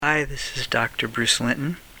Hi, this is Dr. Bruce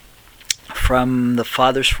Linton from the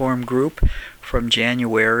Fathers Forum group from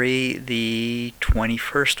January the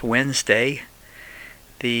 21st, Wednesday,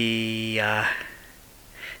 the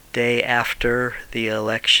day after the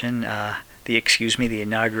election, the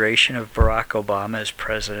inauguration of Barack Obama as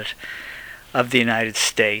President of the United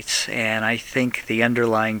States. And I think the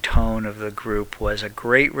underlying tone of the group was a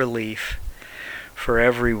great relief for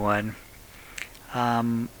everyone.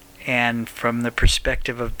 And from the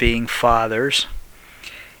perspective of being fathers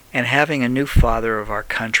and having a new father of our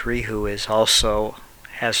country who is also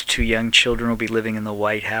has two young children, will be living in the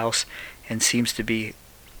White House and seems to be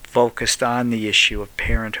focused on the issue of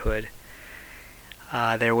parenthood,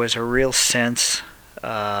 there was a real sense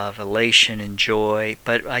of elation and joy,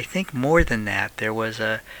 but I think more than that, there was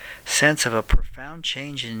a sense of a profound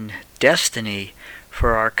change in destiny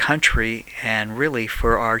for our country and really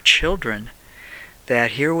for our children.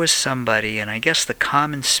 That here was somebody, and I guess the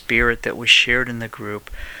common spirit that was shared in the group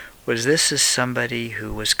was this is somebody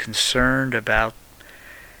who was concerned about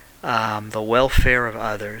the welfare of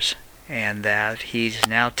others, and that he's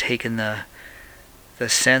now taken the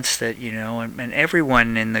sense that, and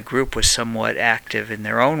everyone in the group was somewhat active in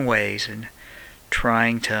their own ways in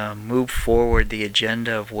trying to move forward the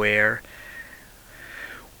agenda of where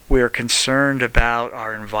we're concerned about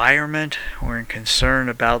our environment. We're concerned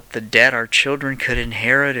about the debt our children could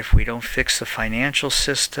inherit if we don't fix the financial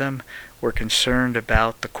system. We're concerned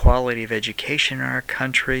about the quality of education in our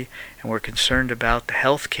country, and we're concerned about the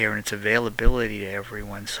health care and its availability to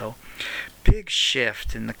everyone. So, big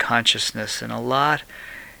shift in the consciousness, and a lot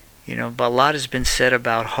has been said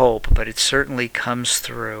about hope, but it certainly comes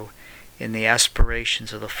through in the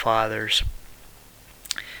aspirations of the fathers,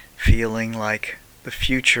 feeling like the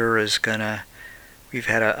future is we've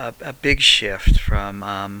had a big shift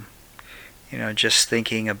from, just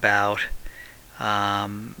thinking about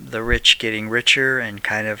the rich getting richer and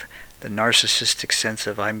kind of the narcissistic sense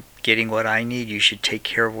of I'm getting what I need, you should take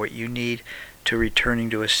care of what you need, to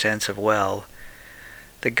returning to a sense of, well,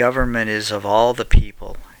 the government is of all the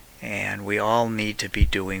people, and we all need to be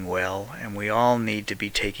doing well, and we all need to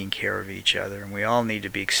be taking care of each other, and we all need to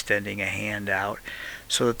be extending a hand out,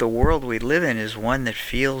 so that the world we live in is one that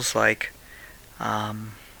feels like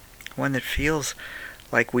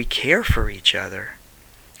we care for each other.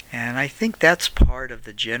 And I think that's part of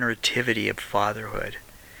the generativity of fatherhood.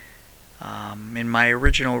 In my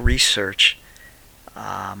original research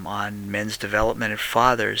on men's development and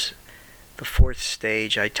fathers, the fourth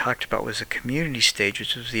stage I talked about was a community stage,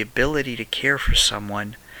 which was the ability to care for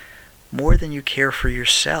someone more than you care for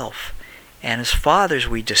yourself. And as fathers,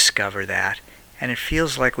 we discover that. And it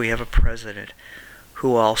feels like we have a president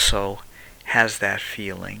who also has that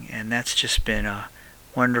feeling. And that's just been a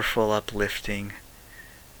wonderful, uplifting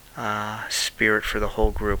spirit for the whole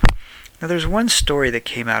group. Now, there's one story that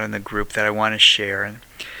came out in the group that I want to share. And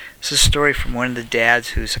it's a story from one of the dads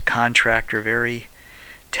who's a contractor, very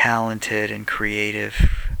talented and creative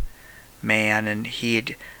man. And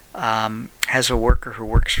he has a worker who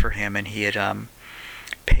works for him, and he had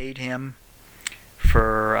paid him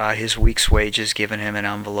for his week's wages, given him an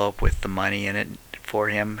envelope with the money in it for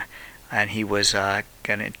him, and he was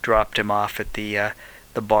dropped him off at the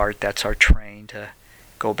BART, that's our train, to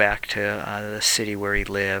go back to the city where he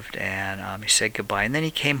lived, and he said goodbye. And then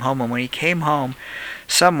he came home, and when he came home,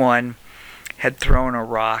 someone had thrown a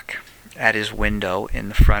rock at his window in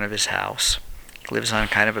the front of his house. He lives on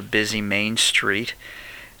kind of a busy main street,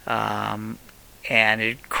 and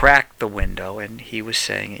it cracked the window, and he was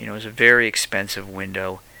saying, it was a very expensive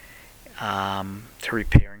window to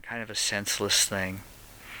repair, and kind of a senseless thing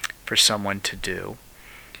for someone to do.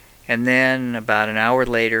 And then about an hour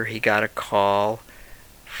later, he got a call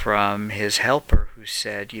from his helper who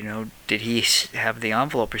said, did he have the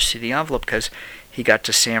envelope or see the envelope? Because he got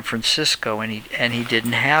to San Francisco and he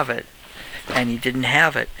didn't have it.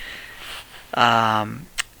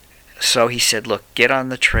 So he said, look, get on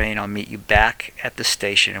the train, I'll meet you back at the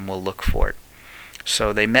station and we'll look for it.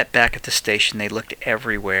 So they met back at the station, they looked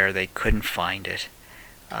everywhere, they couldn't find it.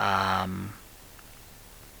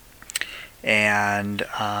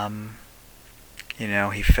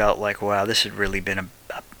 He felt like, wow, this had really been a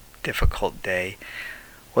difficult day.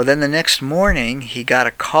 Well, then the next morning, he got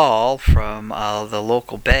a call from the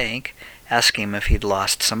local bank asking him if he'd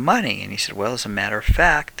lost some money. And he said, well, as a matter of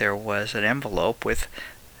fact, there was an envelope with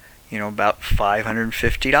about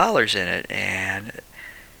 $550 in it. And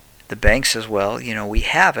the bank says, well, we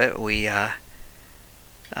have it. We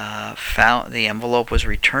found the envelope was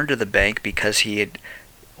returned to the bank because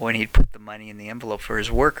when he'd put the money in the envelope for his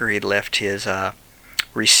worker, he'd left his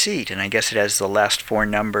receipt. And I guess it has the last four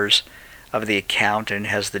numbers of the account and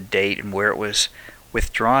has the date and where it was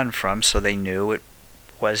withdrawn from, so they knew it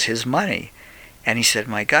was his money. And he said,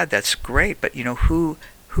 my God, that's great, but who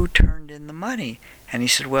turned in the money? And he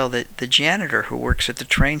said, well, the janitor who works at the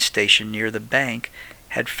train station near the bank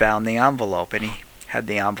had found the envelope, and he had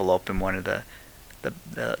the envelope in one of the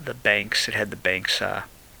banks. It had the bank's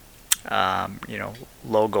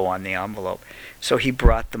logo on the envelope. So he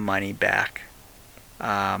brought the money back.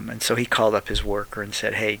 And so he called up his worker and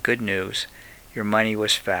said, hey, good news, your money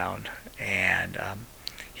was found. And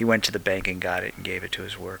he went to the bank and got it and gave it to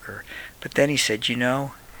his worker. But then he said,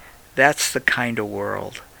 that's the kind of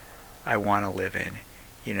world I want to live in.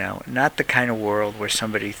 Not the kind of world where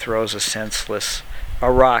somebody throws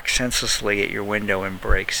a rock senselessly at your window and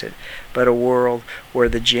breaks it, but a world where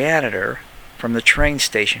the janitor from the train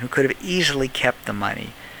station, who could have easily kept the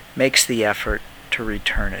money, makes the effort to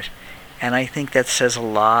return it. And I think that says a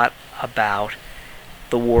lot about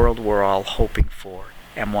the world we're all hoping for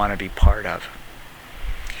and want to be part of.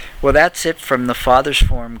 Well, that's it from the Fathers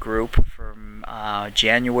Forum group from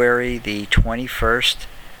January the 21st,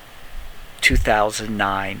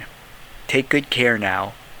 2009. Take good care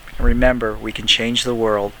now. And remember, we can change the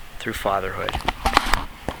world through fatherhood.